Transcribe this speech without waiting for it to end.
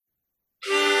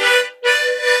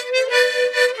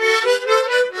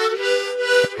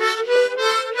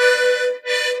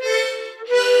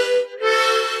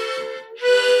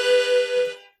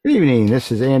evening.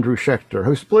 This is Andrew Schechter,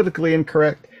 host of Politically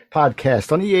Incorrect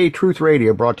podcast on EA Truth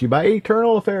Radio, brought to you by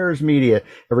Eternal Affairs Media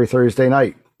every Thursday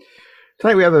night.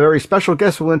 Tonight we have a very special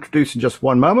guest we'll introduce in just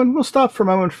one moment. We'll stop for a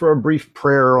moment for a brief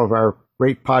prayer of our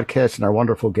great podcast and our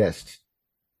wonderful guests.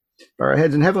 Bow our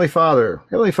heads in Heavenly Father,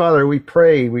 we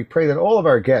pray that all of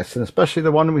our guests, and especially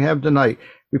the one we have tonight,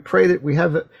 we pray that we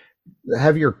have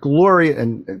your glory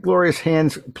and glorious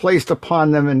hands placed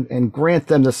upon them and grant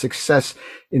them the success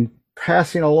in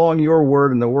passing along your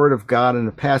word and the word of God,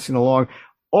 and passing along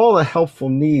all the helpful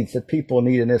needs that people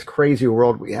need in this crazy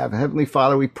world we have. Heavenly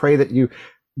Father, we pray that you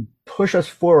push us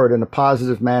forward in a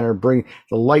positive manner, bring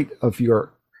the light of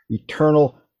your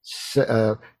eternal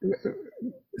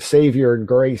Savior and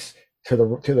grace to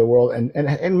the world,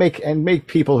 and make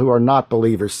people who are not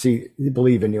believers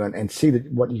believe in you and see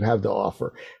what you have to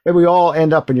offer. May we all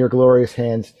end up in your glorious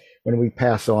hands when we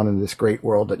pass on in this great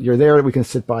world, that you're there, that we can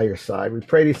sit by your side. We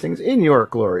pray these things in your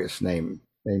glorious name.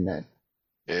 Amen.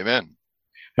 Amen.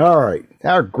 All right.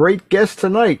 Our great guest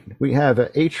tonight, we have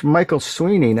H. Michael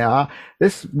Sweeney. Now,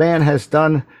 this man has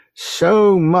done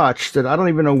so much that I don't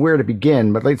even know where to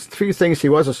begin, but like a few things. He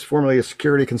was formerly a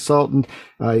security consultant.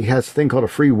 He has a thing called a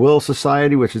Free Will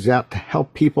Society, which is out to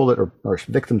help people that are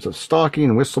victims of stalking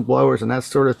and whistleblowers and that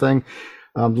sort of thing.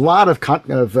 A lot of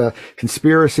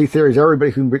conspiracy theories.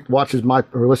 Everybody who watches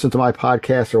or listens to my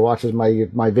podcast or watches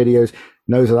my videos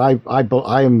knows that I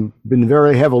am been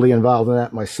very heavily involved in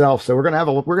that myself. So we're gonna have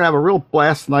a real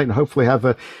blast tonight, and hopefully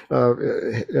have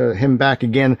him back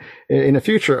again in the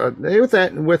future. With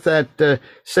that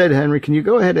said, Henry, can you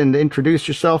go ahead and introduce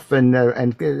yourself and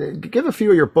give a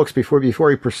few of your books before we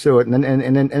pursue it, and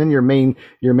then your main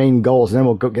goals, and then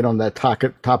we'll get on that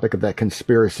topic of that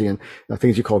conspiracy and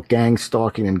things you call gang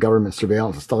stalking and government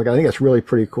surveillance and stuff like that. I think that's really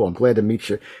pretty cool. I'm glad to meet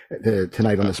you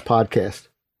tonight on this podcast.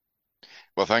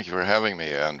 Well, thank you for having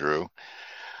me, Andrew.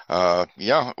 I'm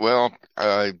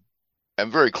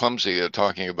very clumsy at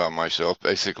talking about myself.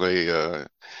 Basically,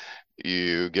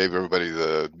 you gave everybody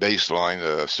the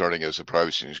baseline, starting as a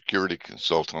privacy and security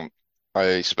consultant.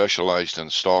 I specialized in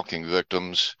stalking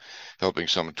victims, helping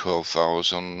some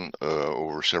 12,000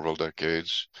 over several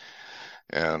decades.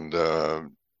 And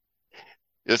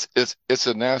it's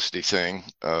a nasty thing.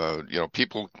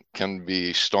 People can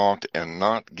be stalked and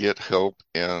not get help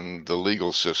in the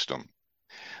legal system.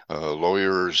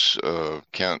 Lawyers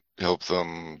can't help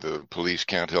them. The police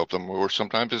can't help them, or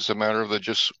sometimes it's a matter of they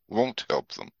just won't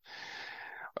help them.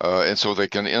 And so they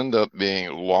can end up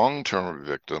being long-term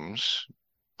victims.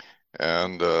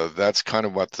 And that's kind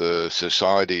of what the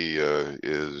society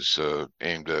is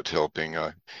aimed at helping.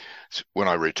 When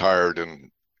I retired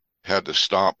and had to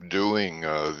stop doing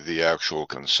the actual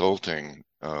consulting,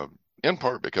 in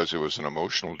part because it was an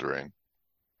emotional drain.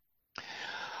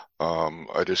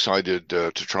 I decided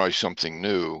to try something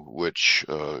new, which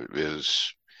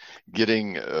is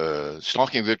getting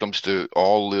stalking victims to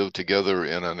all live together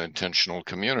in an intentional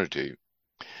community.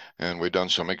 And we've done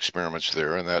some experiments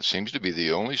there, and that seems to be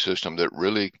the only system that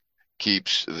really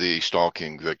keeps the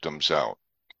stalking victims out.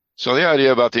 So the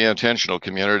idea about the intentional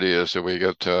community is that we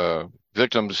get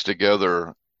victims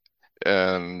together,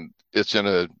 and it's in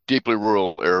a deeply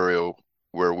rural area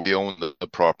where we own the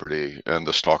property and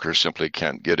the stalkers simply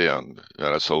can't get in.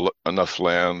 And it's enough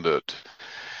land that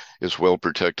is well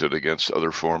protected against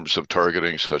other forms of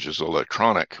targeting, such as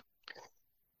electronic.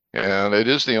 And it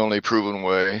is the only proven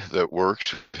way that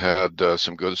worked. Had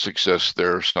some good success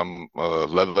there, some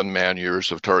 11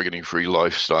 man-years of targeting-free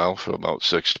lifestyle for about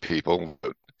 6 people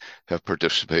that have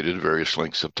participated various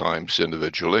lengths of times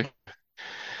individually.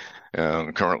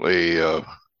 And currently,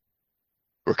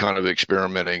 we're kind of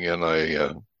experimenting in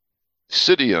a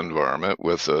city environment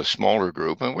with a smaller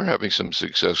group, and we're having some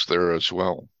success there as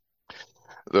well.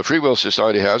 The Free Will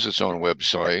Society has its own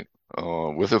website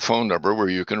with a phone number where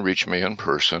you can reach me in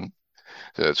person.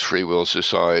 That's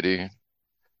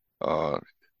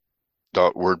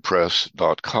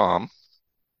freewillsociety.wordpress.com.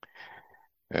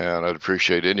 And I'd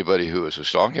appreciate anybody who is a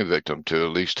stalking victim to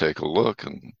at least take a look.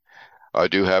 And I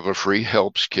do have a free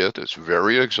helps kit. It's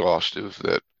very exhaustive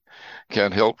that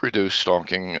can help reduce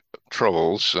stalking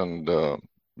troubles and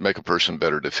make a person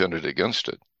better defended against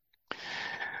it.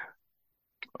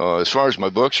 As far as my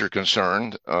books are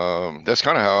concerned, that's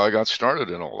kind of how I got started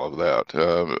in all of that.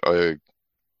 I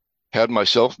had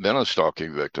myself been a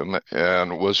stalking victim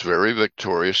and was very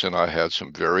victorious, and I had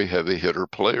some very heavy hitter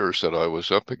players that I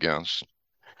was up against.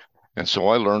 And so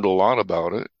I learned a lot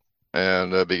about it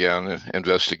and began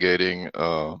investigating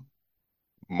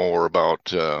more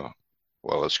about,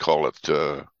 let's call it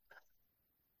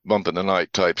bump in the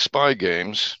night type spy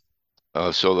games.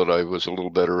 so that I was a little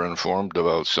better informed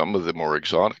about some of the more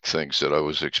exotic things that I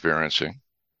was experiencing.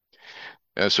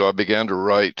 And so I began to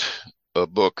write a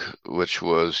book which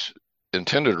was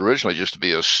intended originally just to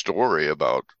be a story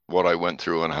about what I went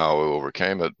through and how I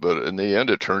overcame it. But in the end,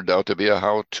 it turned out to be a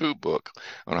how-to book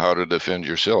on how to defend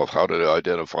yourself, how to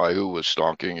identify who was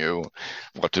stalking you,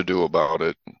 what to do about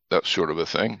it, that sort of a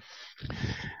thing.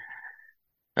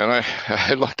 And I,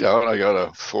 I lucked out. I got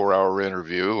a 4-hour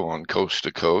interview on Coast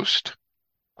to Coast.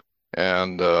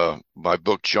 And my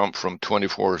book jumped from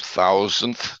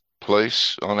 24,000th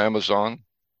place on Amazon,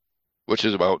 which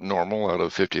is about normal out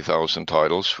of 50,000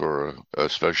 titles for a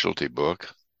specialty book,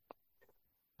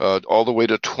 all the way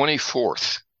to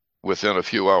 24th within a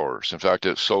few hours. In fact,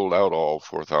 it sold out all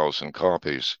 4,000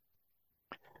 copies.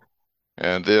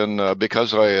 And then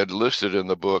because I had listed in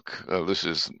the book, this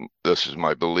is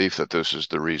my belief that this is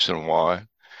the reason why,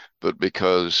 but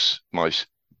because my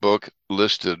book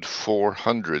listed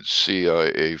 400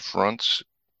 CIA fronts.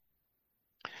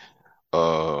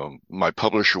 My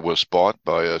publisher was bought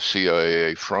by a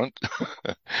CIA front,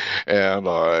 and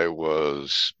I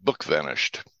was book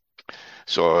vanished.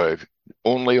 So I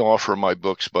only offer my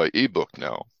books by ebook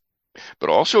now. But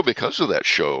also because of that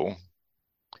show,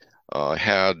 I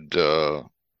had a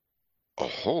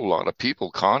whole lot of people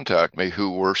contact me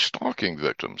who were stalking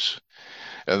victims,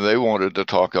 and they wanted to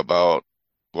talk about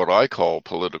what I call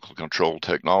political control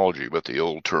technology, but the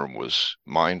old term was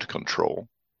mind control.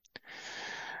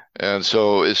 And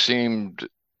so it seemed,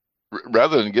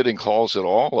 rather than getting calls at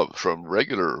all from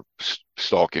regular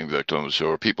stalking victims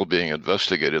or people being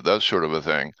investigated, that sort of a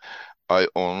thing, I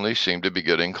only seemed to be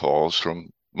getting calls from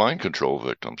mind control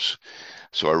victims.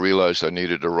 So I realized I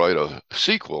needed to write a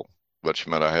sequel, which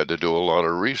meant I had to do a lot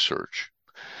of research.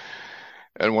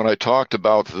 And when I talked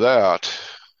about that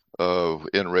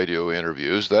in radio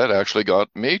interviews, that actually got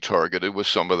me targeted with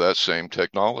some of that same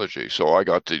technology. So I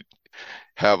got to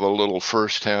have a little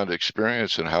firsthand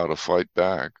experience in how to fight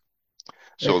back.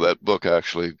 So that book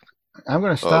actually. I'm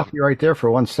going to stop you right there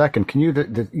for 1 second. Can you?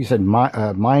 You said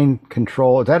mind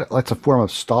control. That's a form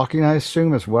of stalking, I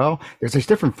assume, as well. There's these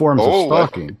different forms of Oh,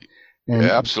 stalking, and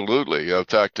absolutely. In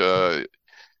fact,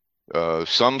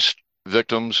 some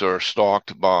victims are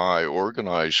stalked by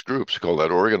organized groups. We call that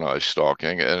organized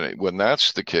stalking. And when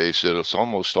that's the case, it's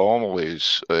almost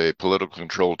always a political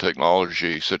control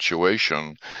technology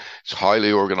situation. It's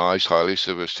highly organized, highly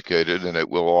sophisticated, and it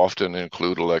will often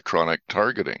include electronic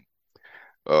targeting.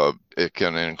 It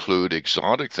can include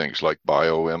exotic things like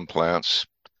bioimplants.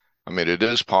 I mean, it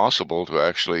is possible to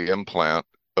actually implant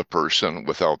a person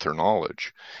without their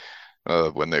knowledge.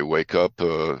 When they wake up,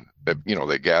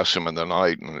 they gas them in the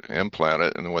night and implant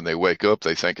it. And when they wake up,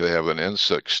 they think they have an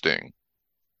insect sting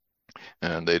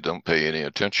and they don't pay any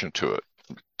attention to it.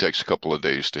 It takes a couple of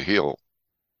days to heal.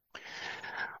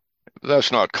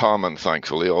 That's not common,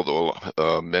 thankfully,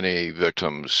 although many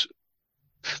victims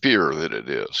fear that it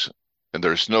is. And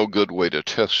there's no good way to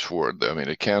test for it. I mean,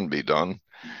 it can be done.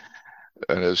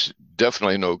 And there's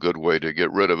definitely no good way to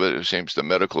get rid of it. It seems the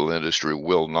medical industry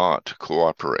will not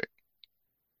cooperate.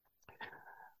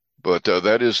 But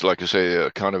that is, like I say,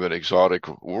 kind of an exotic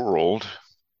world.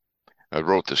 I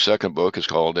wrote the second book. It's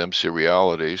called MC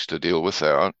Realities to deal with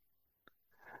that.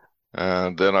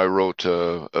 And then I wrote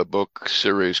a book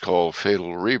series called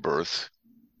Fatal Rebirth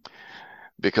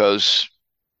because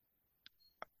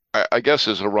I guess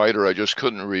as a writer, I just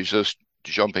couldn't resist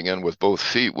jumping in with both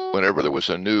feet whenever there was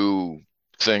a new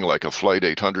thing like a Flight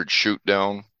 800 shoot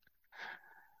down,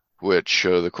 which,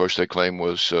 of course, they claim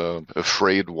was a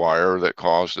frayed wire that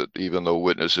caused it, even though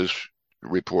witnesses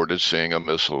reported seeing a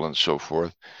missile and so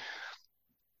forth.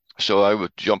 So I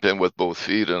would jump in with both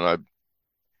feet, and I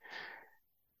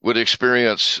would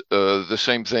experience the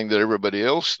same thing that everybody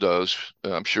else does.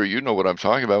 I'm sure you know what I'm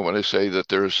talking about when I say that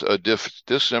there's a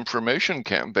disinformation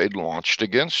campaign launched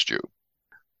against you.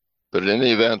 But in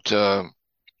any event,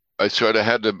 I sort of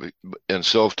had to, in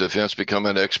self-defense, become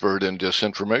an expert in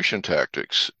disinformation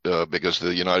tactics because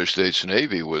the United States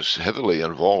Navy was heavily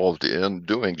involved in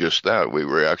doing just that. We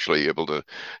were actually able to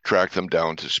track them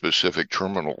down to specific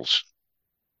terminals,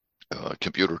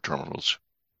 computer terminals.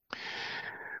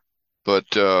 But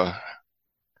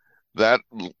that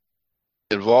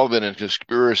involvement in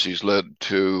conspiracies led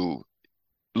to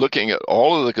looking at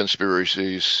all of the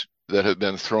conspiracies that have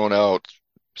been thrown out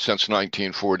since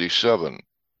 1947,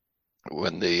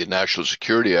 when the National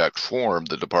Security Act formed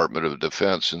the Department of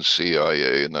Defense and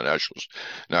CIA and the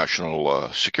National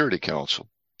Security Council.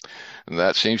 And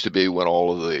that seems to be when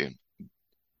all of the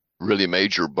really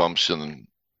major bumps in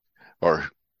our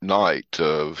night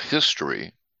of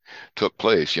history took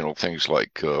place, things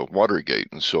like Watergate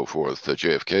and so forth, the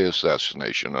JFK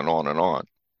assassination, and on and on.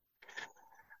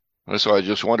 And so I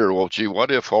just wondered, well, gee,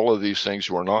 what if all of these things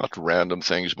were not random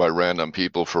things by random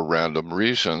people for random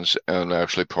reasons and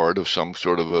actually part of some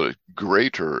sort of a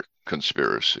greater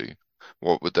conspiracy?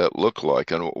 What would that look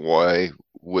like, and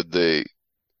would they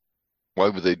why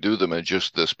would they do them in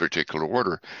just this particular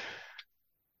order?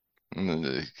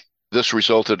 This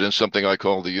resulted in something I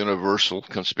call the universal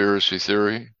conspiracy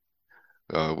theory,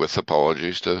 with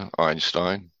apologies to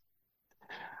Einstein,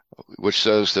 which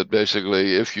says that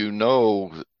basically if you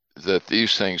know that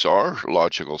these things are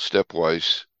logical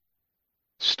stepwise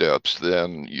steps,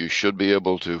 then you should be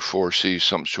able to foresee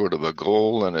some sort of a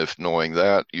goal. And if knowing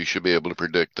that, you should be able to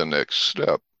predict the next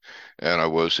step. And I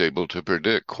was able to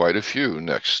predict quite a few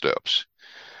next steps.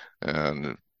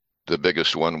 And the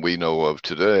biggest one we know of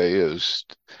today is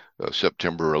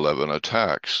September 11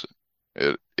 attacks.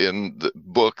 In the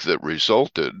book that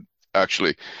resulted,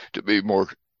 actually, to be more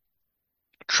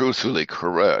truthfully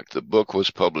correct, the book was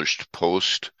published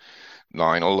post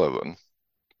 9/11,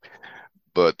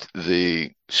 but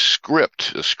the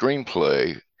script, the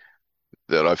screenplay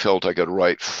that I felt I could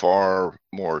write far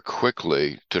more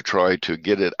quickly to try to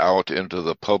get it out into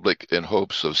the public in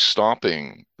hopes of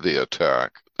stopping the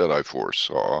attack that I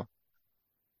foresaw,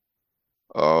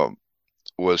 uh,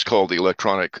 was called The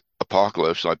Electronic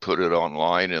Apocalypse. I put it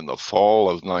online in the fall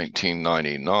of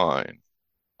 1999,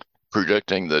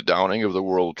 predicting the downing of the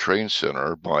World Trade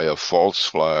Center by a false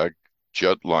flag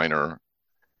jetliner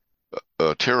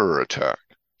terror attack,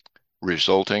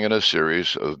 resulting in a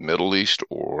series of Middle East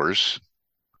wars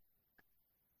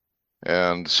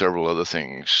and several other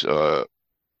things. I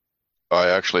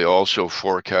actually also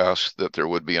forecast that there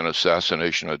would be an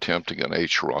assassination attempt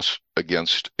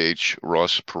against H.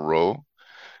 Ross Perot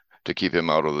to keep him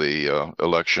out of the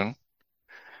election.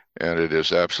 And it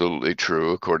is absolutely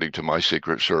true, according to my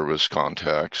Secret Service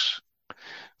contacts,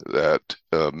 that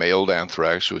mailed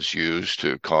anthrax was used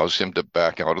to cause him to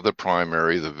back out of the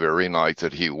primary the very night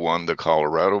that he won the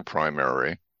Colorado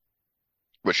primary,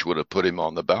 which would have put him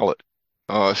on the ballot.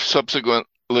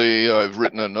 Subsequently, I've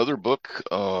written another book,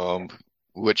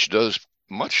 which does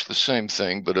much the same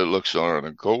thing, but it looks on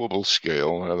a global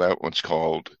scale. And that one's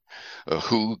called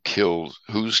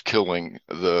Who's Killing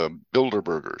the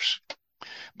Bilderbergers?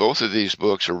 Both of these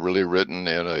books are really written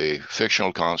in a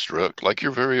fictional construct, like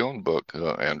your very own book,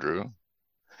 Andrew,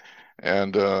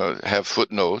 and have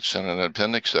footnotes and an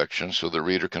appendix section so the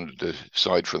reader can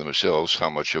decide for themselves how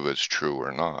much of it's true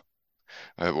or not.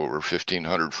 I have over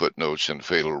 1,500 footnotes in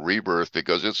Fatal Rebirth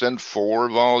because it's in 4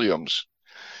 volumes.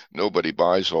 Nobody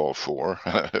buys all 4.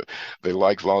 They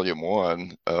like volume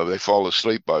 1. They fall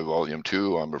asleep by volume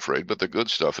 2, I'm afraid, but the good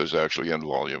stuff is actually in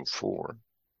volume 4.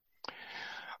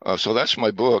 So that's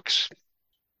my books.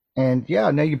 And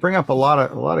yeah, now you bring up a lot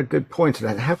of good points.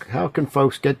 How can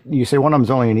folks get? You say one of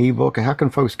them's only an ebook. How can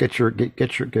folks get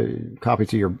copies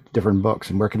of your different books,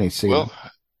 and where can they see them? Well,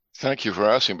 thank you for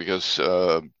asking because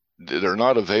they're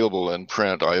not available in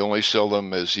print. I only sell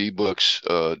them as ebooks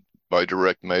by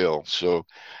direct mail. So,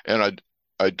 and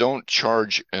I don't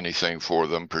charge anything for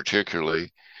them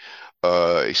particularly.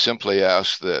 I simply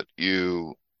ask that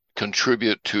you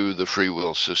contribute to the Free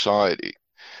Will Society.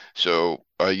 So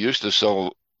I used to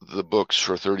sell the books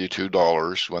for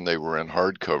 $32 when they were in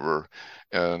hardcover,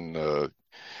 and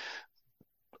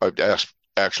I've asked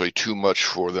actually too much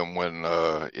for them when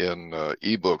in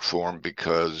ebook form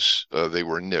because they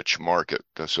were niche market.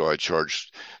 So I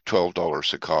charged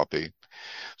 $12 a copy.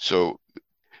 So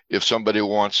if somebody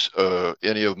wants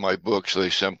any of my books, they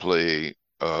simply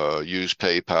use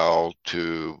PayPal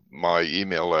to my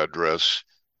email address,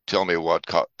 tell me what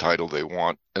title they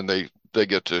want, and they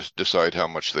get to decide how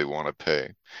much they want to pay.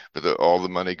 But all the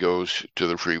money goes to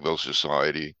the Free Will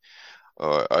Society.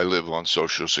 I live on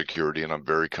Social Security, and I'm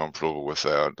very comfortable with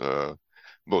that.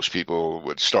 Most people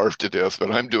would starve to death, but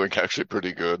I'm doing actually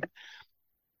pretty good,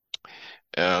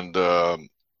 and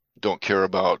don't care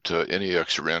about any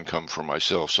extra income for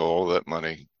myself. So all that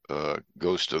money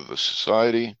goes to the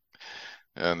society,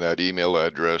 and that email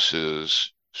address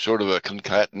is sort of a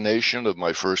concatenation of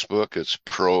my first book. It's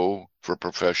pro for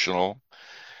professional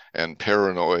and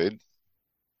paranoid,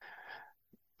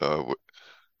 uh,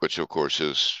 which of course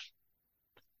is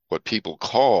what people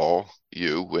call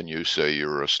you when you say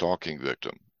you're a stalking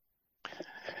victim.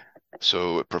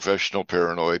 So professional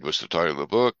paranoid was the title of the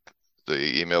book.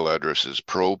 The email address is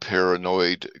pro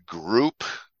paranoid group,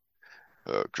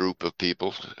 a group of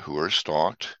people who are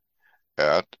stalked,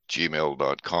 at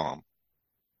gmail.com.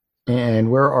 And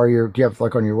where are your, do you have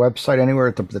like on your website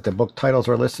anywhere that the book titles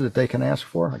are listed that they can ask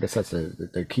for? I guess that's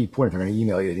the key point. If they're going to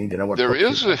email you, they need to know what There books you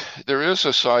is a have. there is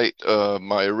a site,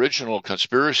 my original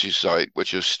conspiracy site,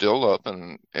 which is still up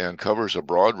and covers a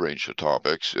broad range of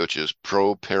topics, which is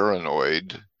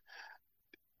proparanoid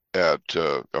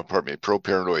pardon me,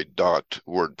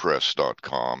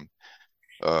 proparanoid.wordpress.com.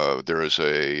 There is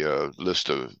a list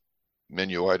of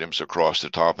menu items across the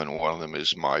top, and one of them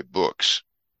is my books.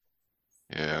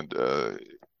 And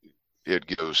it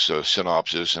gives a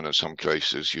synopsis, and in some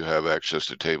cases, you have access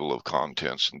to table of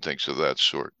contents and things of that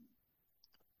sort.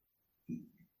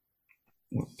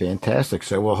 Fantastic.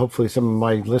 So, well, hopefully some of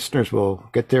my listeners will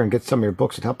get there and get some of your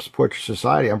books and help support your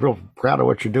society. I'm real proud of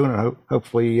what you're doing, and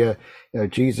hopefully,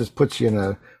 Jesus puts you in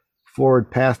a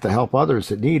forward path to help others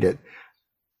that need it.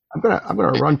 I'm gonna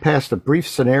run past a brief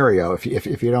scenario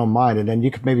if you don't mind, and then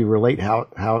you could maybe relate how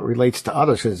it relates to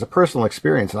others because it's a personal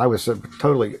experience, and I was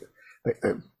totally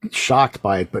uh, shocked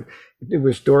by it. But it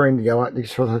was during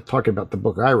sort of talking about the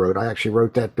book I wrote. I actually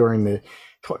wrote that during the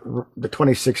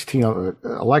 2016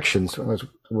 elections. I was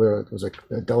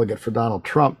a delegate for Donald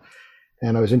Trump,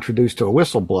 and I was introduced to a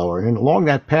whistleblower. And along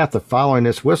that path of following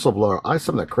this whistleblower,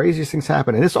 some of the craziest things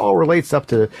happen. And this all relates up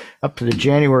to the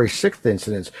January 6th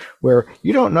incidents, where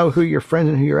you don't know who your friends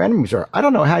and who your enemies are. I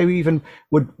don't know how you even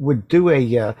would do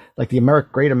a like the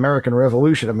Great American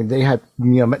Revolution. I mean, they had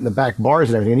met in the back bars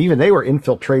and everything, and even they were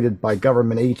infiltrated by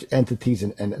government entities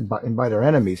and by their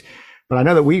enemies. But I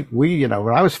know that we when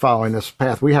I was following this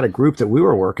path, we had a group that we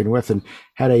were working with and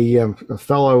had a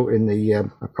fellow in the I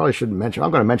probably shouldn't mention.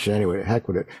 I'm going to mention it anyway. Heck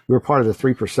with it. We were part of the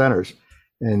Three Percenters,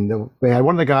 and they had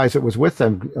one of the guys that was with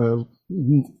them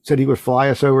said he would fly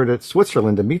us over to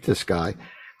Switzerland to meet this guy,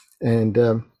 and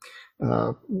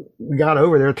we got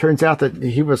over there. It turns out that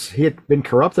he had been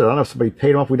corrupted. I don't know if somebody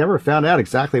paid him off. We never found out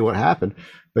exactly what happened,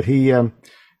 but he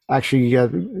actually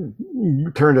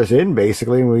turned us in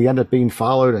basically, and we ended up being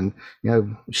followed and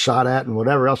shot at and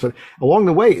whatever else. But along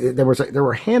the way, there were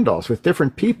handoffs with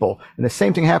different people, and the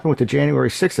same thing happened with the January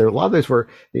 6th. A lot of those were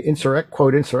the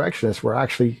quote insurrectionists were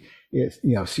actually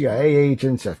CIA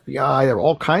agents, FBI. There were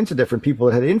all kinds of different people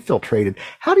that had infiltrated.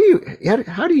 How do you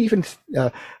even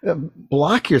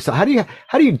block yourself? How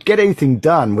do you get anything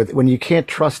done when you can't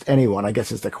trust anyone? I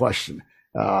guess is the question.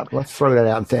 Let's throw that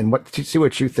out and then see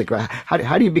what you think.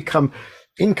 How do you become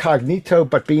incognito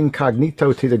but be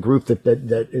incognito to the group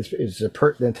that is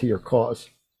pertinent to your cause?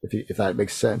 If that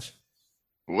makes sense.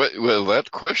 Well,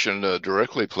 that question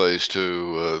directly plays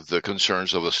to the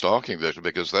concerns of a stalking victim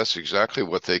because that's exactly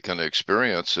what they can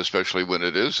experience, especially when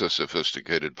it is a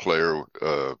sophisticated player,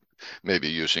 maybe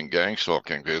using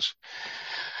gangstalking. Because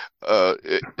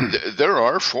there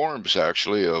are forms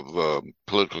actually of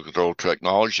political control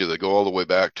technology that go all the way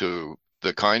back to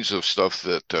the kinds of stuff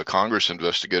that Congress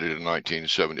investigated in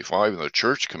 1975 in the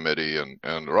Church Committee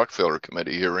and Rockefeller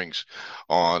Committee hearings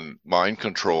on mind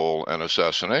control and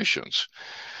assassinations,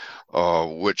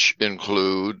 which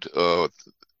include the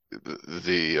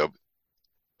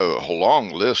a long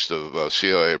list of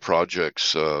CIA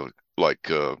projects like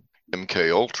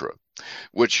MK Ultra,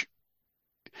 which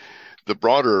the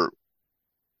broader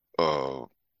uh,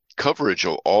 coverage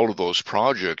of all of those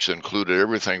projects included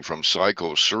everything from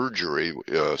psychosurgery,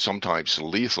 sometimes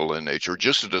lethal in nature,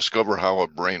 just to discover how a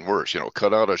brain works.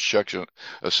 Cut out a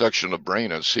section of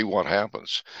brain and see what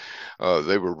happens.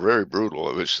 They were very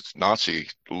brutal. It was Nazi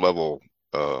level,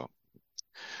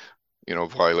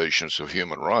 violations of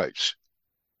human rights.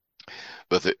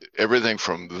 But everything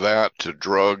from that to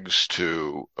drugs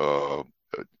to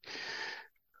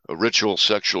ritual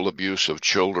sexual abuse of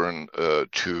children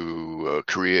to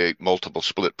create multiple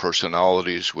split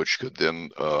personalities, which could then,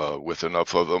 with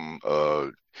enough of them,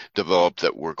 develop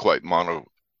that were quite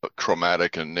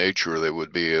monochromatic in nature, they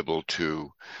would be able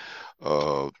to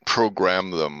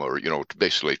program them or,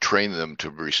 basically train them to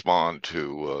respond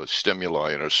to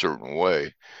stimuli in a certain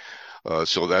way.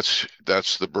 So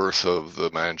that's the birth of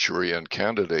the Manchurian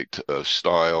Candidate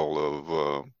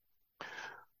style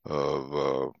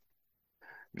of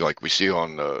like we see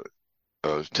on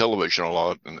television a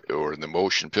lot, or in the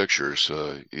motion pictures,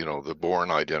 the Bourne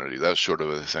Identity, that sort of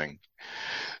a thing.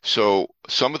 So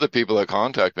some of the people that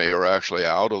contact me are actually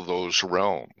out of those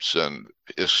realms, and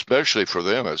especially for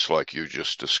them, it's like you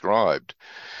just described,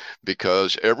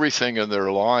 because everything in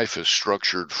their life is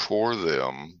structured for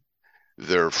them.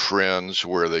 Their friends,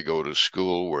 where they go to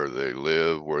school, where they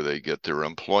live, where they get their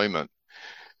employment.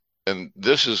 And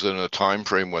this is in a time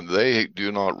frame when they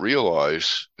do not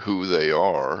realize who they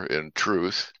are in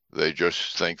truth. They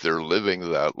just think they're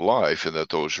living that life and that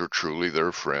those are truly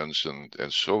their friends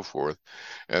and so forth.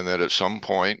 And that at some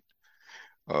point,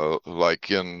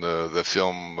 like in the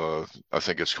film, I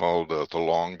think it's called The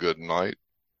Long Good Night.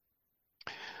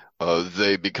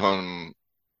 They become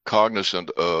cognizant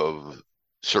of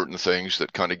certain things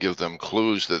that kind of give them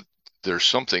clues that there's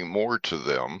something more to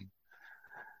them.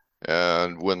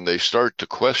 And when they start to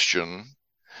question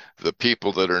the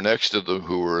people that are next to them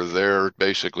who are there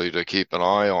basically to keep an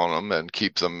eye on them and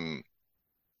keep them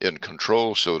in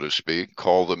control, so to speak,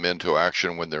 call them into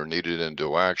action when they're needed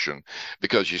into action.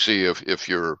 Because you see, if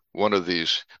you're one of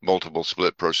these multiple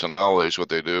split personalities, what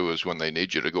they do is when they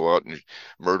need you to go out and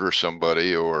murder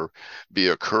somebody or be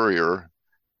a courier,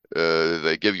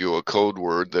 they give you a code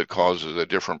word that causes a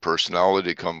different personality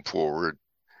to come forward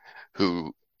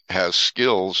who has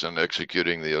skills in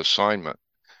executing the assignment.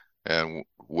 And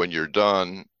when you're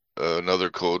done, another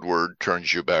code word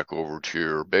turns you back over to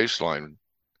your baseline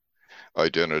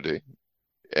identity,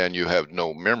 and you have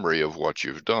no memory of what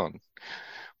you've done.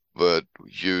 But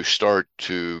you start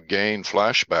to gain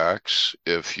flashbacks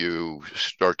if you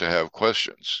start to have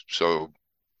questions. So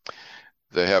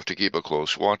they have to keep a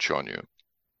close watch on you.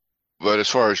 But as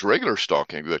far as regular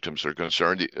stalking victims are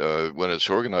concerned, when it's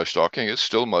organized stalking, it's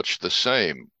still much the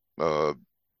same. Uh,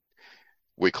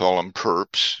 we call them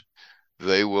perps.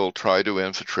 They will try to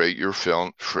infiltrate your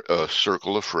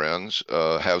circle of friends,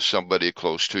 have somebody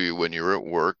close to you when you're at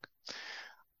work.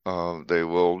 They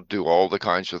will do all the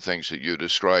kinds of things that you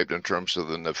described in terms of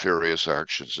the nefarious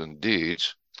actions and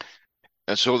deeds.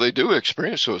 And so they do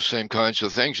experience those same kinds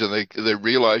of things, and they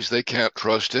realize they can't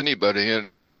trust anybody.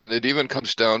 And it even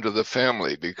comes down to the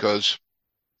family, because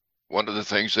one of the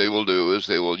things they will do is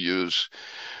they will use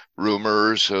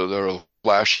rumors, they'll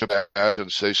flash back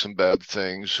and say some bad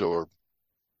things or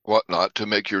whatnot to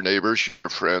make your neighbors, your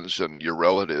friends, and your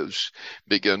relatives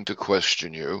begin to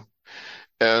question you.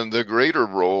 And the greater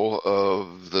role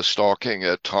of the stalking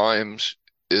at times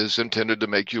is intended to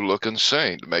make you look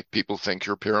insane, to make people think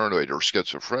you're paranoid or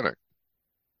schizophrenic.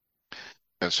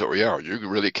 And so, yeah, you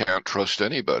really can't trust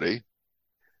anybody.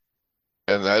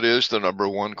 And that is the number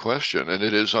one question. And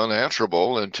it is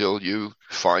unanswerable until you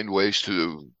find ways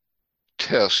to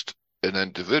test an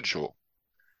individual.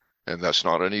 And that's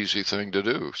not an easy thing to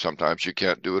do. Sometimes you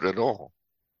can't do it at all.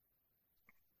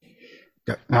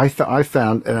 I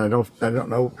found, and I don't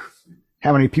know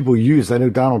how many people use. I know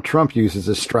Donald Trump uses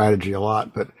this strategy a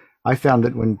lot, but I found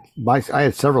that I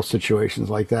had several situations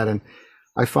like that, and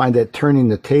I find that turning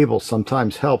the table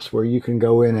sometimes helps, where you can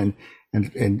go in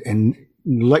and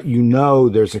let you know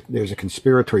there's a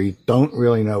conspirator. You don't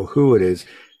really know who it is,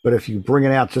 but if you bring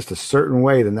it out just a certain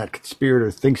way, then that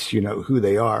conspirator thinks you know who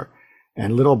they are,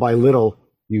 and little by little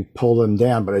you pull them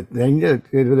down. But then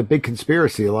with a big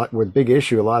conspiracy, with a big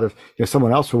issue, a lot of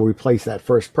someone else will replace that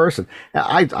first person.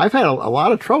 I've had a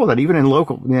lot of trouble with that, even in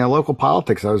local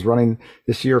politics. I was running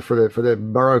this year for the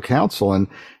borough council, and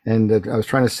I was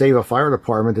trying to save a fire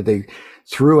department that they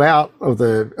threw out of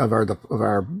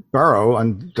our borough,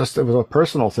 and just it was a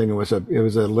personal thing. It was a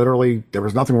literally, there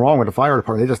was nothing wrong with the fire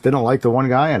department. They just didn't like the one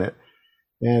guy in it.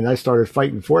 And I started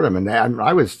fighting for them, and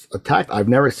I was attacked. I've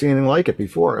never seen anything like it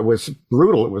before. It was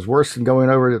brutal. It was worse than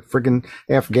going over to freaking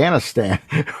Afghanistan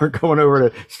or going over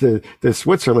to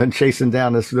Switzerland chasing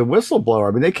down the whistleblower.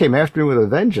 I mean, they came after me with a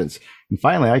vengeance. And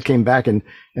finally, I came back and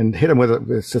hit him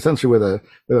essentially with a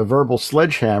verbal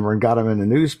sledgehammer, and got him in the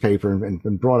newspaper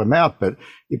and brought him out. But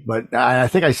I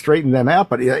think I straightened them out.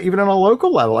 But even on a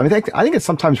local level, I mean, I think it's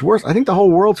sometimes worse. I think the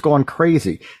whole world's gone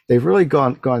crazy. They've really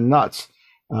gone nuts.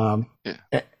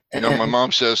 Yeah. My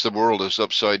mom says the world is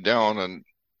upside down, and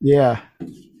yeah,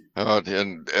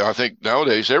 and I think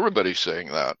nowadays everybody's saying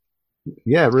that.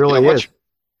 Yeah, it really is.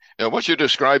 What you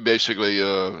describe basically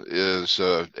is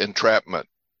entrapment,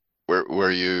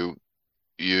 where you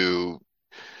you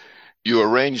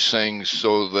arrange things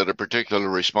so that a particular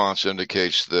response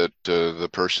indicates that the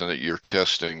person that you're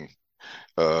testing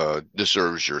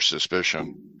deserves your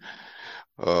suspicion.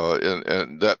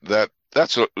 And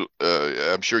that's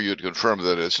I'm sure you'd confirm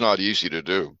that it's not easy to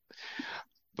do.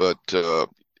 But the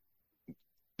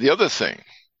other thing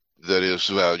that is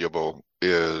valuable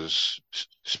is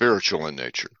spiritual in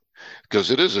nature, because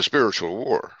it is a spiritual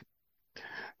war.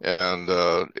 And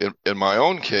in my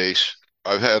own case,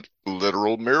 I've had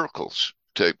literal miracles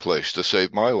take place to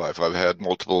save my life. I've had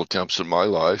multiple attempts in my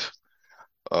life,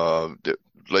 uh,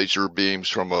 laser beams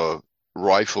from a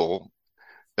rifle,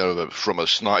 from a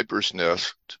sniper's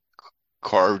nest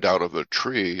carved out of a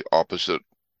tree opposite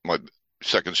my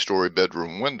second story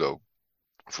bedroom window,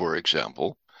 for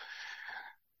example.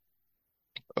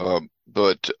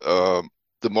 But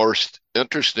the most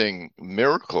interesting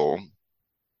miracle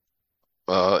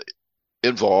uh,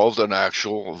 involved an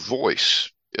actual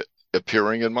voice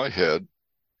appearing in my head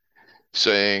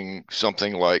saying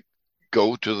something like,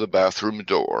 go to the bathroom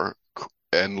door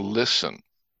and listen.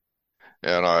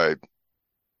 And I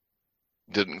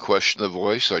didn't question the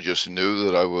voice. I just knew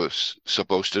that I was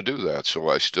supposed to do that. So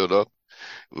I stood up,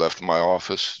 left my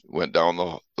office, went down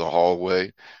the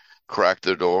hallway, cracked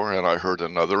the door, and I heard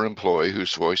another employee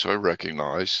whose voice I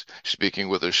recognized speaking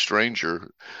with a stranger.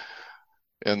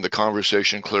 And the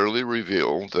conversation clearly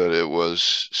revealed that it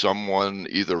was someone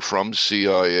either from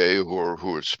CIA or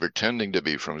who was pretending to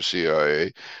be from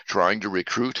CIA, trying to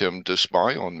recruit him to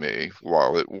spy on me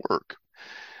while at work.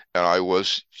 And I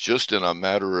was just in a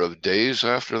matter of days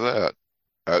after that,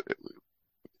 uh,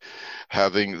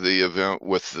 having the event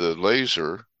with the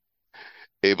laser,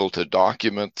 able to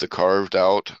document the carved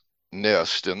out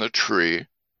nest in the tree.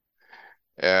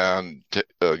 And,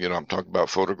 I'm talking about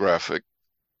photographic,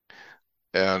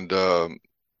 and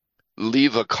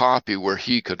leave a copy where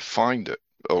he could find it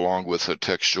along with a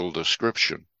textual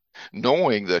description,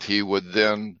 knowing that he would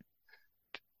then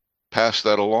pass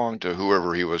that along to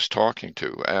whoever he was talking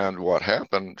to. And what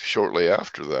happened shortly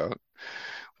after that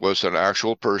was an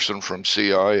actual person from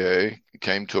CIA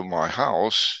came to my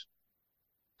house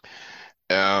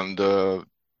and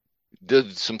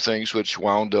did some things which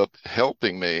wound up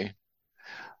helping me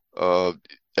uh,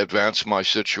 advance my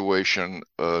situation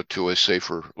to a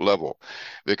safer level.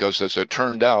 Because as it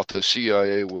turned out, the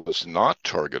CIA was not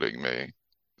targeting me.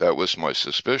 That was my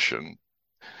suspicion,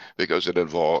 because it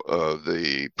involved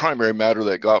the primary matter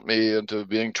that got me into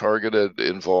being targeted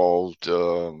involved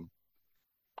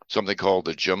something called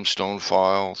the Gemstone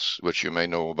Files, which you may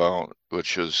know about,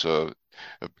 which is a,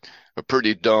 a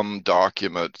pretty dumb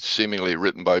document, seemingly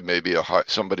written by maybe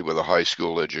somebody with a high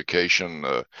school education,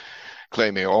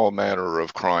 claiming all manner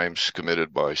of crimes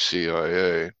committed by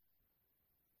CIA.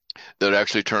 That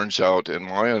actually turns out, in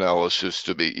my analysis,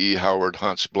 to be E. Howard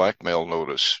Hunt's blackmail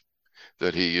notice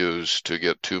that he used to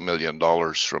get $2 million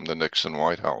from the Nixon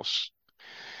White House.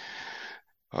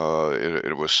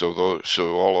 It was so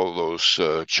all of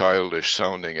those childish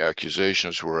sounding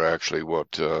accusations were actually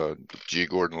what G.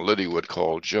 Gordon Liddy would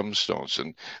call gemstones,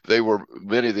 and they were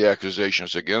many of the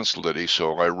accusations against Liddy.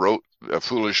 So I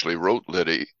foolishly wrote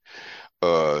Liddy,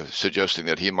 suggesting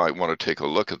that he might want to take a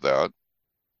look at that.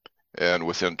 And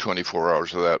within 24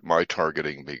 hours of that, my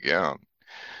targeting began.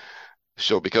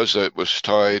 So because it was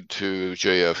tied to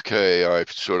JFK, I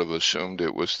sort of assumed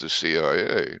it was the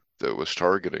CIA that was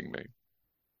targeting me.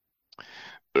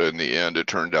 But in the end, it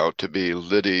turned out to be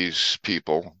Liddy's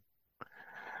people.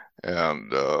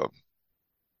 And the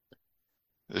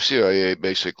CIA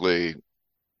basically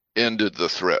ended the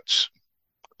threats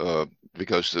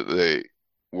because they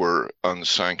were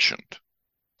unsanctioned.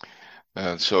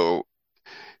 And so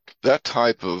that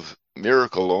type of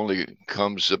miracle only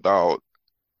comes about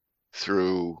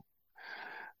through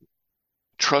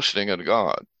trusting in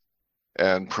God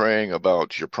and praying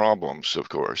about your problems, of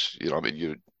course.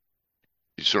 You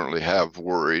certainly have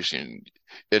worries, and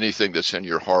anything that's in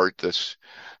your heart that's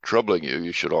troubling you,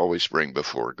 you should always bring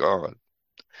before God.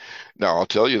 Now, I'll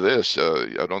tell you this,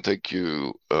 I don't think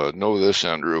you know this,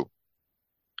 Andrew.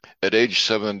 At age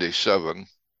 77,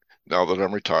 now that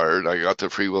I'm retired, I got the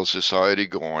Free Will Society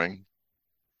going.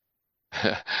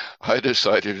 I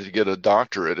decided to get a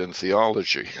doctorate in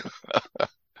theology.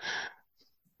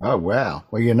 Oh, wow.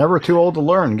 Well, you're never too old to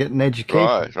learn, get an education.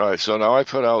 Right, right. So now I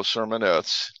put out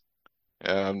sermonettes,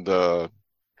 and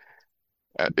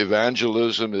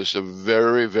evangelism is a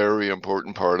very, very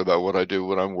important part about what I do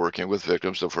when I'm working with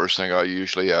victims. The first thing I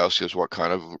usually ask is what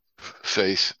kind of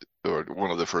faith, or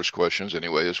one of the first questions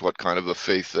anyway, is what kind of a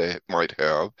faith they might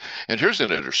have. And here's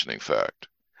an interesting fact.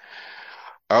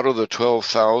 Out of the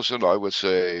 12,000, I would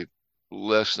say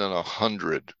less than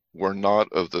 100 were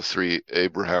not of the three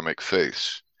Abrahamic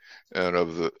faiths. And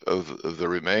of the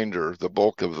remainder, the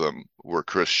bulk of them were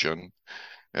Christian,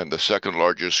 and the second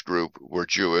largest group were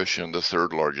Jewish, and the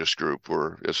third largest group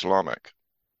were Islamic.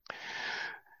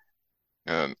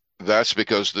 And that's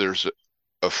because there's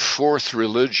a fourth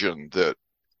religion that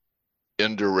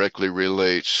indirectly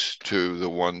relates to the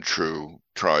one true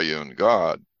triune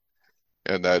God,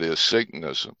 and that is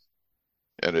Satanism.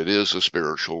 And it is a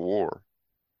spiritual war.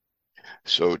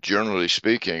 So generally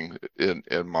speaking, in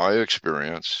my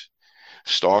experience,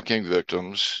 stalking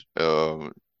victims,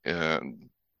 and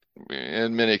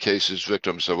in many cases,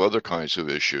 victims of other kinds of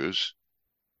issues,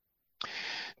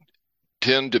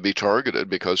 tend to be targeted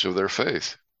because of their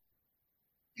faith.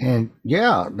 And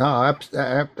yeah, no,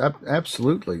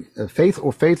 absolutely. Faith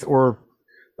or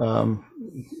um,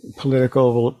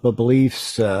 political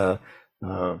beliefs,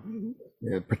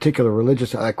 particular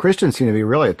religious. Christians seem to be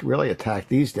really, really attacked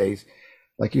these days.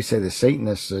 like you say, the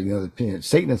Satanists,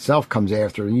 Satan itself comes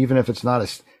after, even if it's not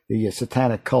the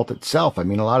satanic cult itself. I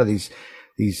mean, a lot of these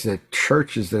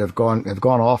churches that have gone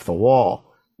off the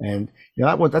wall, and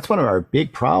that's one of our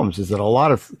big problems, is that a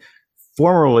lot of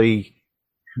formerly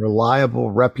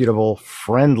reliable, reputable,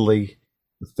 friendly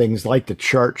things like the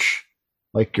church,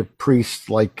 like your priest,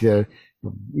 like a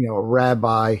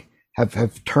rabbi,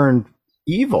 have turned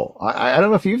evil. I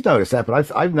don't know if you've noticed that,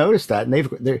 but I've noticed that,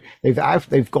 and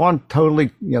they've gone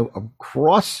totally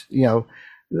across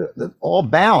all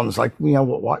bounds. Like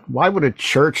why would a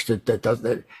church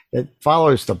that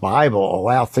follows the Bible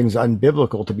allow things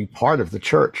unbiblical to be part of the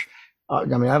church? I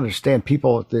mean, I understand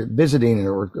people visiting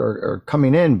or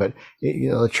coming in, but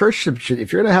the church should,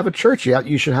 if you're going to have a church,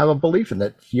 you should have a belief in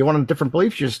that. If you want a different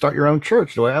belief, you should start your own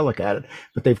church. The way I look at it,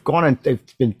 but they've gone and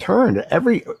they've been turned.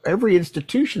 Every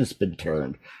institution has been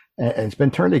turned, and it's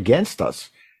been turned against us.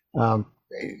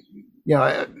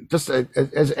 Just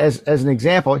as an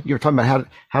example, you were talking about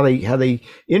how they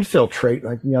infiltrate,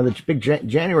 like the big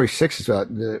January 6th,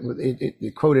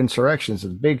 the quote insurrections, the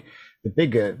big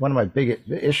one of my big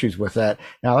issues with that.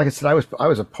 Now, like I said, I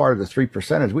was a part of the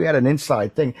 3%ers. We had an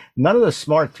inside thing. None of the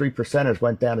smart 3%ers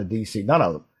went down to DC. None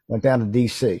of them went down to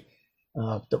DC.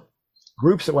 The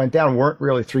groups that went down weren't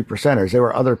really 3%ers. They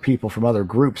were other people from other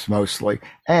groups mostly,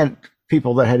 and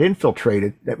people that had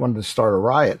infiltrated that wanted to start a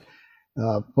riot.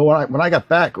 But when I got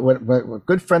back, a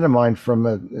good friend of mine from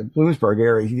Bloomsburg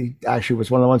area, he actually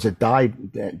was one of the ones that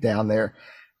died down there,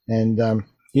 and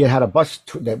he had a bus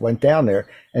that went down there.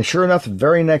 And sure enough, the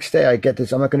very next day, I get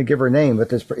this. I'm not going to give her name, but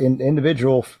this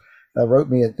individual wrote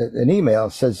me an email.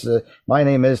 It says, "My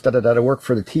name is I work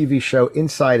for the TV show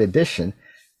Inside Edition.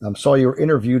 Saw you were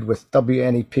interviewed with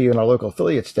WNEP on our local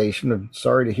affiliate station. I'm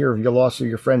sorry to hear of your loss of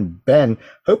your friend Ben.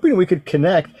 Hoping we could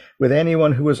connect with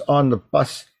anyone who was on the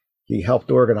bus he helped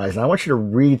organize." And I want you to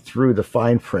read through the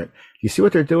fine print. You see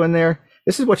what they're doing there?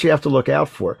 This is what you have to look out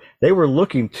for. They were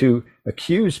looking to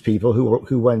accuse people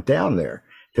who went down there,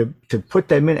 to put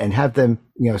them in and have them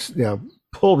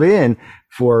pulled in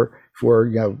for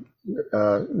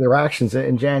their actions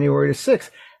in January the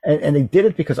 6th. And they did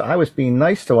it because I was being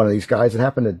nice to one of these guys that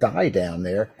happened to die down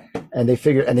there. And they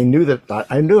figured, and they knew that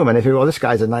I knew him, and they figured, well, this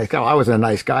guy's a nice guy. Well, I wasn't a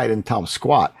nice guy. I didn't tell him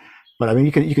squat. But I mean,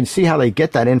 you can see how they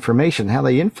get that information, how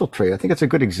they infiltrate. I think it's a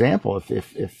good example.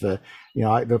 If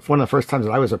one of the first times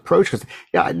that I was approached, because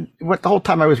the whole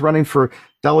time I was running for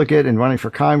delegate and running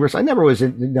for Congress, I never was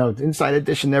Inside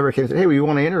Edition never came and said, "Hey, we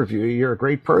want to interview you. You're a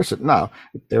great person." No,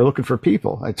 they're looking for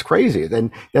people. It's crazy.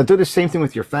 Then they'll do the same thing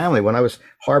with your family. When I was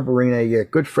harboring a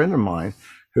good friend of mine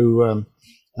who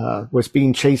was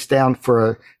being chased down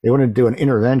they wanted to do an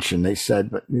intervention, they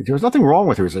said, but there was nothing wrong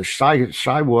with her. It was a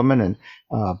shy woman, and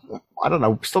I don't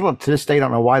know, to this day, I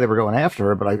don't know why they were going after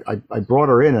her, but I brought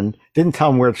her in and didn't tell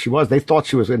them where she was. They thought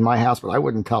she was in my house, but I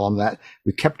wouldn't tell them that.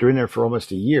 We kept her in there for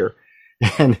almost a year.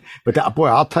 But boy,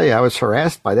 I'll tell you, I was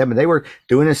harassed by them, and they were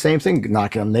doing the same thing,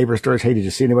 knocking on neighbors' doors. "Hey, did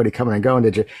you see anybody coming and going?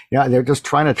 Did you?" They're just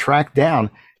trying to track down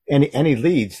any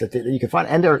leads that you can find,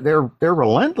 and they're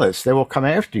relentless. They will come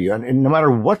after you, and no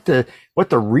matter what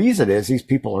the reason is, these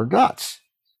people are nuts.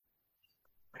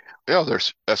 Yeah,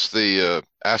 that's the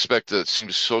aspect that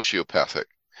seems sociopathic,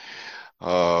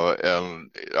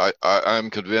 and I'm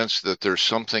convinced that there's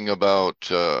something about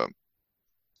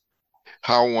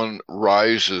how one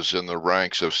rises in the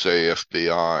ranks of, say,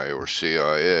 FBI or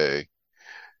CIA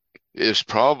is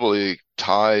probably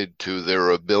tied to their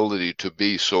ability to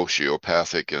be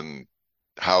sociopathic in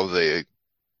how they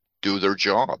do their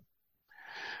job.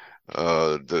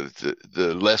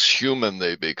 The less human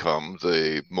they become,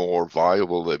 the more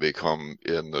viable they become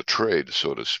in the trade,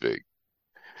 so to speak.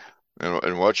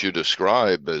 And what you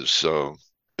describe is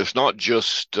it's not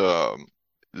just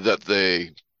that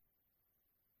they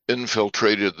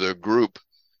infiltrated the group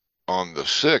on the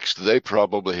 6th. They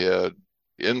probably had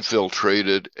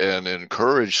infiltrated and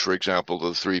encouraged, for example, the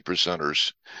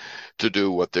 3%ers to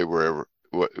do what they were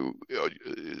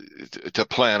to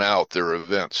plan out their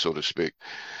events, so to speak,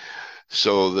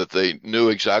 so that they knew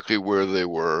exactly where they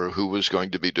were, who was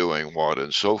going to be doing what,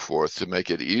 and so forth, to make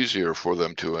it easier for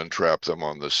them to entrap them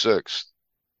on the 6th.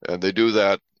 And they do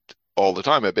that all the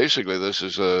time. And basically, this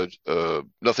is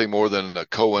nothing more than a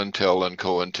COINTEL and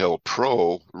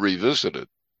COINTELPRO revisited.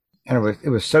 And it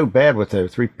was so bad with the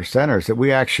 3%ers that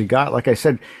we actually got, like I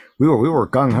said, we were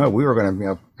gung ho. We were going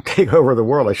to take over the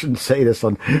world. I shouldn't say this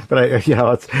but it's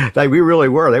like we really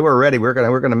were. They were ready. We're going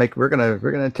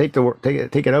to take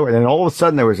it over. And then all of a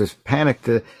sudden there was this panicked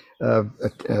a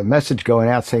message going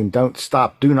out saying, "Don't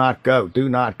stop, do not go, do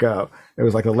not go." It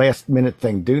was like a last minute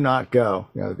thing. Do not go.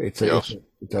 It's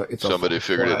it's somebody a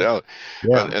figured it flag. out.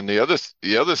 Yeah. And the other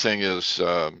thing is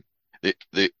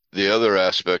the other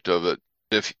aspect of it.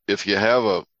 If you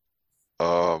have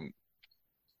an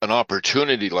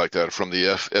opportunity like that from the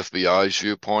FBI's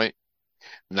viewpoint,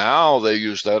 now they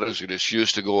use that as an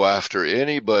excuse to go after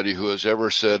anybody who has ever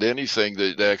said anything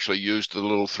that actually used the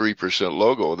little 3%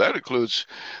 logo. That includes,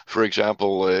 for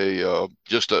example,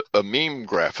 just a meme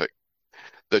graphic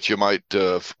that you might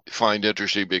find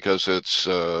interesting because it's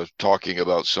talking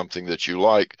about something that you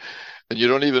like, and you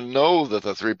don't even know that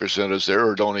the 3% is there,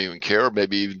 or don't even care,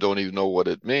 maybe even don't even know what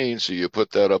it means. So you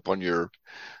put that up on your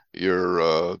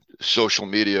social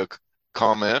media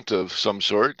comment of some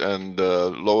sort, and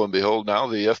lo and behold, now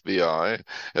the FBI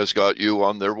has got you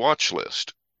on their watch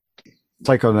list. It's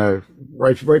like on the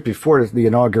right before the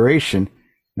inauguration.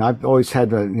 Now, I've always had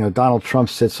Donald Trump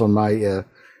sits on my uh,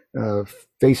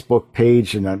 Facebook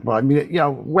page, and well, I mean,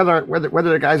 whether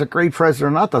the guy's a great president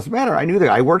or not doesn't matter. I knew the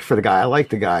guy. I worked for the guy. I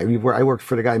liked the guy. I worked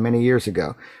for the guy many years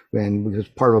ago, and it was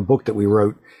part of a book that we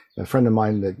wrote. A friend of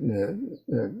mine that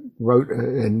wrote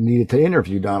and needed to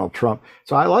interview Donald Trump.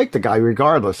 So I like the guy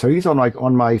regardless. So he's on my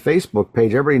Facebook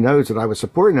page. Everybody knows that I was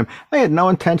supporting him. I had no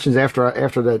intentions after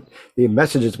the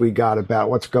messages we got about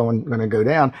what's going to go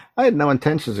down. I had no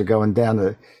intentions of going down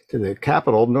to the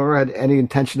Capitol, nor had any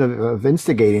intention of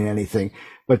instigating anything.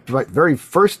 But very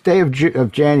first day of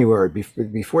January,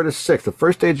 before the 6th, the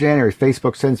first day of January,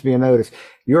 Facebook sends me a notice.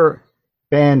 You're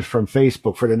banned from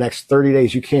Facebook for the next 30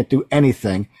 days. You can't do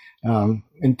anything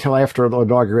until after the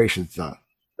inauguration's done.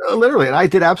 Literally, and I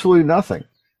did absolutely nothing.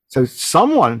 So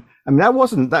someone, I mean, that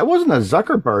wasn't a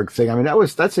Zuckerberg thing. I mean,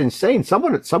 that's insane.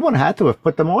 Someone had to have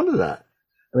put them onto that.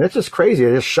 I mean, that's just crazy.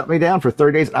 They just shut me down for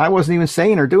 30 days. I wasn't even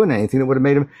saying or doing anything that would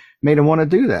have made them want to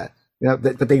do that.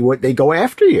 But they go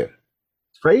after you.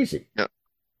 It's crazy. Yeah,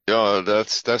 yeah,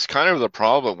 that's kind of the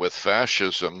problem with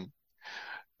fascism,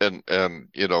 and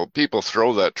people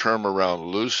throw that term around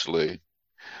loosely.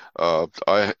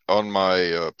 I on my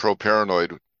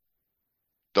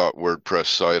proparanoid.wordpress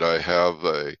site, I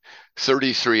have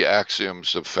 33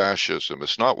 axioms of fascism.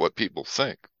 It's not what people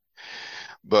think,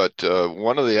 but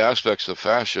one of the aspects of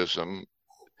fascism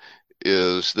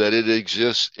is that it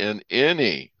exists in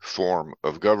any form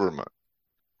of government.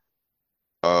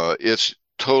 Its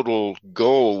total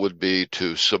goal would be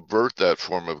to subvert that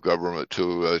form of government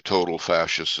to a total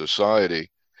fascist society,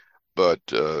 but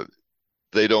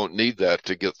they don't need that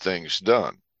to get things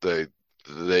done. They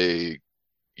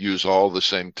use all the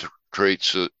same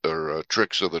traits or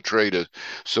tricks of the trade,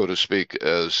 so to speak,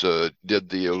 as did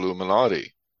the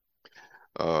Illuminati,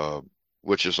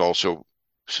 which is also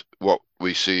what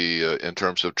we see in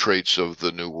terms of traits of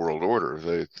the New World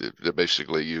Order. They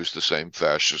basically use the same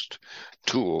fascist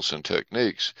tools and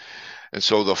techniques. And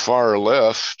so the far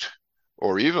left,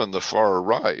 or even the far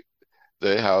right,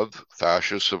 they have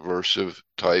fascist, subversive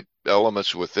type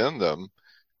elements within them.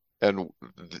 And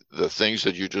the things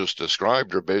that you just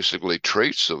described are basically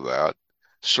traits of that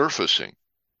surfacing.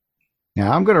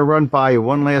 Now, I'm going to run by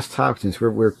one last topic since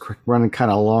we're running kind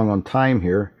of long on time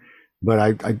here. But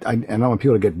I don't want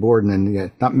people to get bored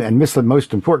and miss the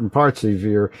most important parts of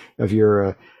your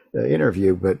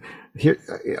interview. But here,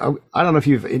 I don't know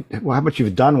how much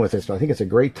you've done with this, but I think it's a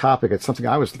great topic. It's something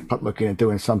I was looking at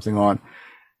doing something on.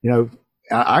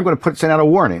 I'm going to send out a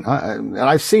warning, and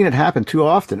I've seen it happen too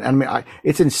often. I mean,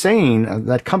 it's insane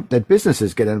that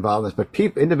businesses get involved in this, but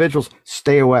individuals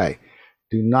stay away.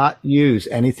 Do not use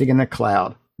anything in the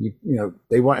cloud.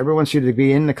 Everyone wants you to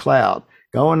be in the cloud.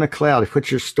 Go in the cloud.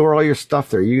 Store all your stuff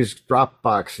there. Use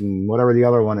Dropbox and whatever the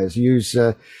other one is. Use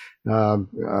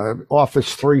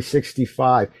Office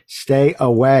 365. Stay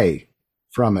away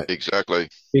from it. Exactly.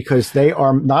 Because they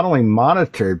are not only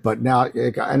monitored, but now,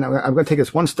 and I'm going to take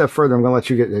this one step further. I'm going to let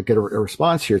you get a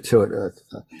response here to it.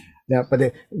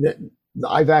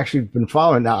 I've actually been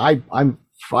following. Now, I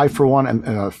for one am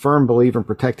a firm believer in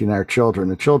protecting our children.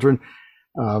 The children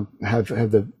are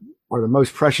the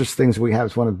most precious things we have.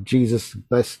 It's one of Jesus'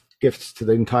 best gifts to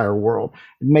the entire world.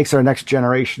 It makes our next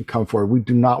generation come forward. We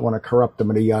do not want to corrupt them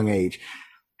at a young age.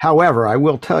 However, I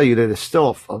will tell you that it's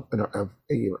still a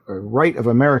right of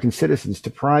American citizens to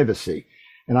privacy.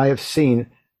 And I have seen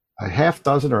a half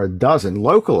dozen or a dozen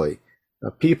locally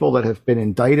people that have been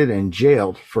indicted and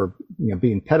jailed for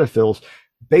being pedophiles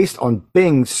based on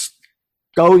Bing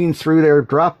going through their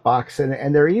Dropbox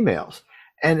and their emails.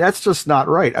 And that's just not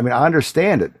right. I mean, I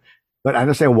understand it, but I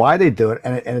understand why they do it,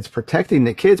 and it's protecting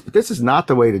the kids. But this is not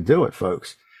the way to do it,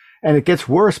 folks. And it gets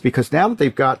worse because now that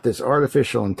they've got this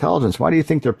artificial intelligence, why do you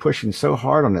think they're pushing so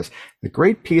hard on this? The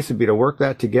great piece would be to work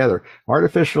that together.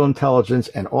 Artificial intelligence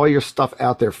and all your stuff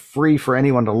out there free for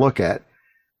anyone to look at.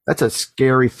 That's a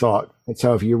scary thought. And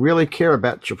so if you really care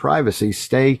about your privacy,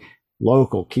 stay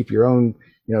local, keep your own,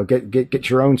 get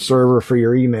your own server for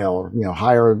your email, or,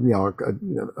 hire,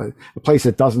 a place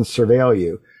that doesn't surveil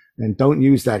you, and don't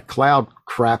use that cloud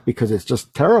crap because it's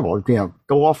just terrible. Go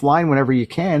offline whenever you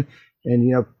can,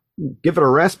 and, give it a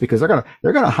rest, because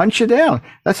they're gonna hunt you down.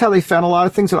 That's how they found a lot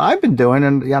of things that I've been doing,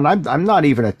 and I'm not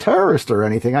even a terrorist or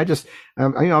anything. I'm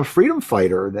a freedom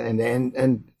fighter,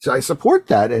 and so I support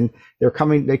that. And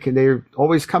they're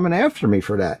always coming after me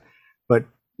for that. But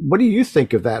what do you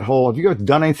think of that whole? Have you ever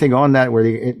done anything on that where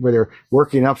they're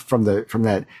working up from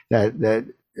that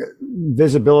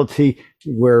visibility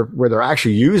where they're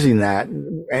actually using that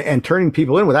and turning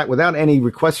people in without any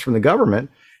requests from the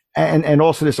government? And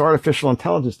also this artificial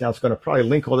intelligence now is going to probably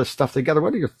link all this stuff together.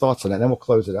 What are your thoughts on that? And then we'll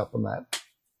close it up on that.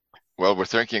 Well, we're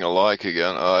thinking alike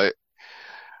again.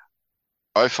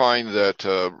 I find that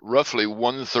roughly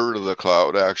 1/3 of the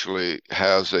cloud actually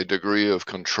has a degree of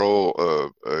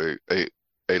control,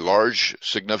 a large,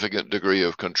 significant degree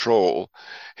of control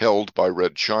held by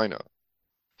Red China.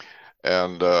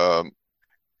 And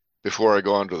before I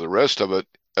go on to the rest of it,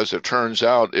 as it turns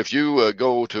out, if you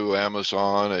go to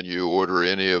Amazon and you order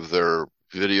any of their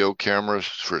video cameras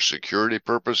for security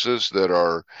purposes that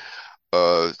are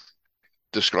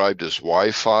described as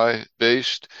Wi-Fi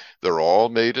based, they're all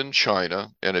made in China.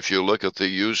 And if you look at the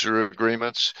user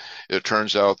agreements, it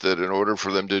turns out that in order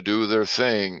for them to do their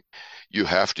thing, you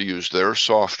have to use their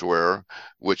software,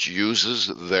 which uses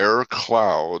their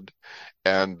cloud.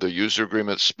 And the user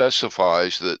agreement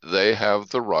specifies that they have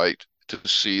the right to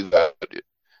see that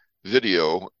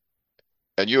video.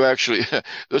 And you actually,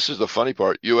 this is the funny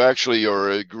part, you actually are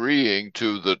agreeing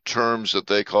to the terms that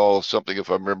they call something,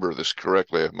 if I remember this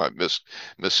correctly, I might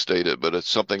misstate it, but it's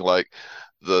something like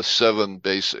the 7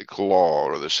 basic law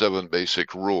or the 7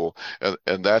 basic rule,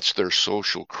 and that's their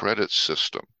social credit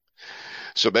system.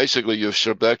 So basically, you're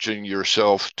subjecting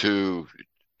yourself to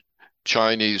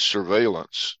Chinese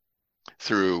surveillance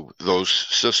through those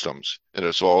systems, and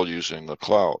it's all using the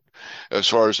cloud. As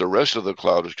far as the rest of the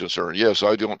cloud is concerned, yes,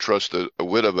 I don't trust a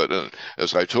whit of it. And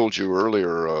as I told you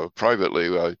earlier,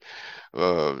 privately, I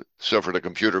suffered a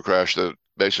computer crash that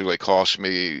basically cost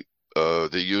me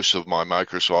the use of my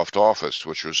Microsoft Office,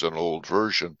 which was an old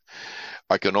version.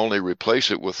 I can only replace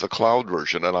it with the cloud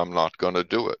version, and I'm not going to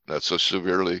do it. That's a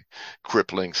severely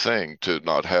crippling thing to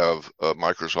not have a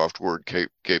Microsoft Word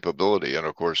capability. And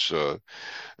of course,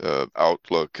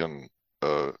 Outlook and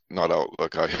not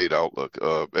Outlook, I hate Outlook,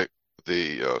 the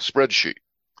spreadsheet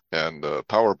and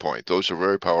PowerPoint. Those are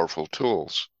very powerful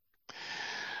tools.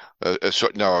 So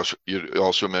now, you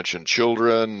also mentioned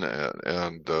children,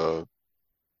 and the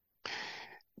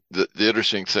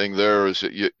interesting thing there is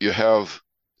that you have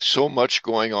so much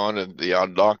going on in the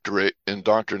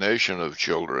indoctrination of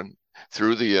children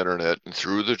through the internet and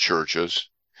through the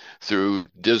churches, through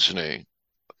Disney,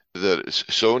 that is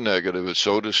so negative, it's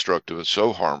so destructive, it's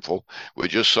so harmful. We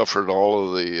just suffered all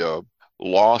of the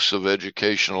loss of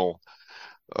educational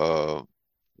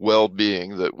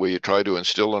well-being that we try to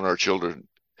instill in our children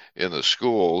in the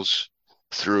schools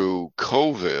through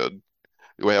COVID.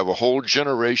 We have a whole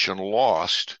generation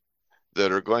lost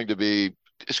that are going to be,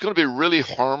 it's going to be really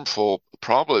harmful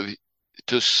probably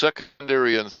to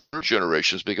secondary and third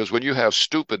generations, because when you have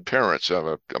stupid parents,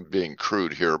 I'm being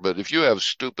crude here, but if you have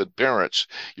stupid parents,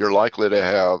 you're likely to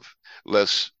have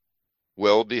less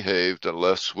well-behaved and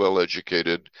less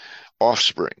well-educated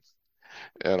offspring.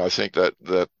 And I think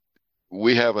that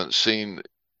we haven't seen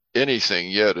anything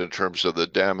yet in terms of the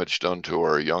damage done to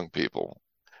our young people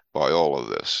by all of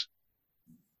this.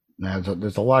 Now,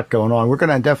 there's a lot going on. We're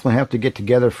going to definitely have to get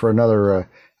together for another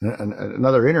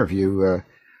interview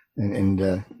and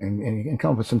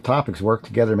come up with some topics. Work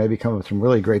together, maybe come up with some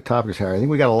really great topics, Harry. I think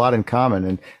we got a lot in common,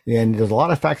 and there's a lot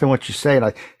of fact in what you say.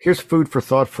 And here's food for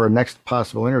thought for a next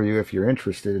possible interview if you're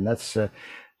interested. And that's the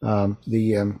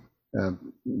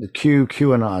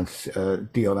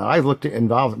QAnon deal. Now, I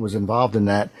was involved in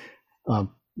that,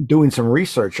 doing some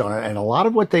research on it, and a lot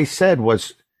of what they said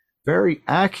was very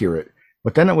accurate.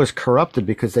 But then it was corrupted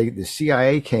because the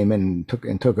CIA came in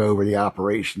and took over the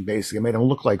operation, basically made them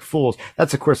look like fools.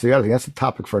 That's of course the other thing. That's a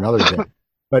topic for another day.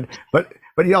 But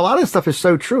a lot of stuff is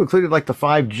so true, including like the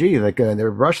 5G. Like the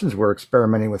Russians were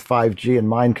experimenting with 5G and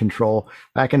mind control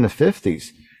back in the 50s.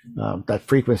 That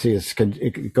frequency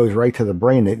it goes right to the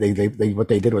brain. They what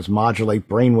they did was modulate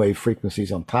brainwave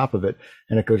frequencies on top of it,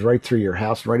 and it goes right through your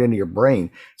house, right into your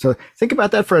brain. So think about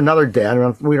that for another day.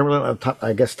 We don't really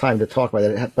have time to talk about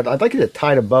it, but I'd like you to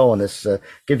tie a bow on this,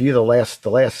 give you the last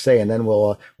say, and then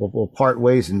we'll part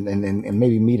ways and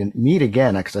maybe meet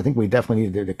again, because I think we definitely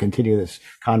need to continue this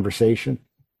conversation.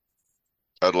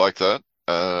 I'd like that.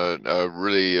 I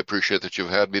really appreciate that you've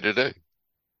had me today.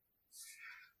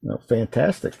 No,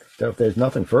 fantastic. So if there's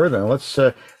nothing further, let's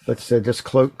just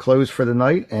close for the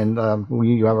night, and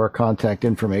we you have our contact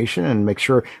information, and make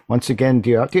sure once again.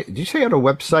 Did you say you had a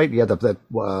website? You had that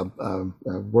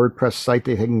WordPress site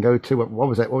that they can go to. What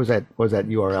was that? What was that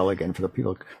URL again for the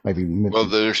people maybe? Well,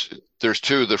 there's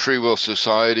two, the Free Will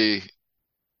Society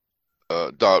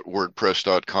dot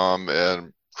wordpress.com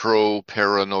and Pro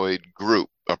Paranoid Group.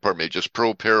 Pardon me, just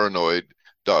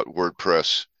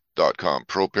proparanoid.wordpress.com.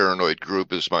 Pro Paranoid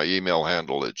Group is my email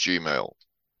handle at Gmail.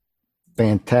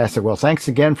 Fantastic. Well, thanks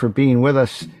again for being with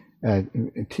us uh,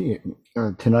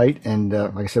 tonight, and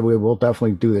like I said, we will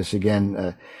definitely do this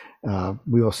again.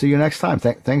 We will see you next time.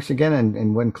 Thanks again.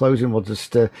 And when closing, we'll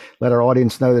just let our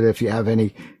audience know that if you have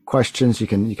any questions, you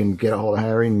can get a hold of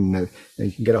Harry, and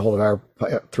you can get a hold of our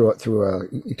through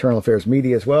Eternal Affairs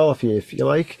Media as well, if you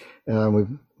like. We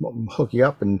hook you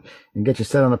up and get you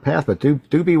set on a path. But do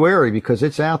be wary, because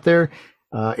it's out there.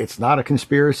 It's not a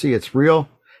conspiracy. It's real.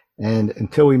 And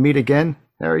until we meet again,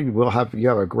 Harry, you have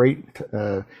a great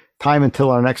time until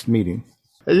our next meeting.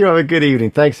 You have a good evening.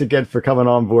 Thanks again for coming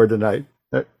on board tonight.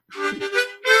 My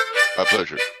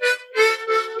pleasure.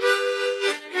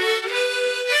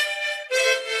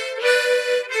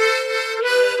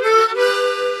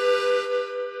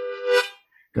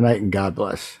 Good night and God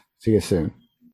bless. See you soon.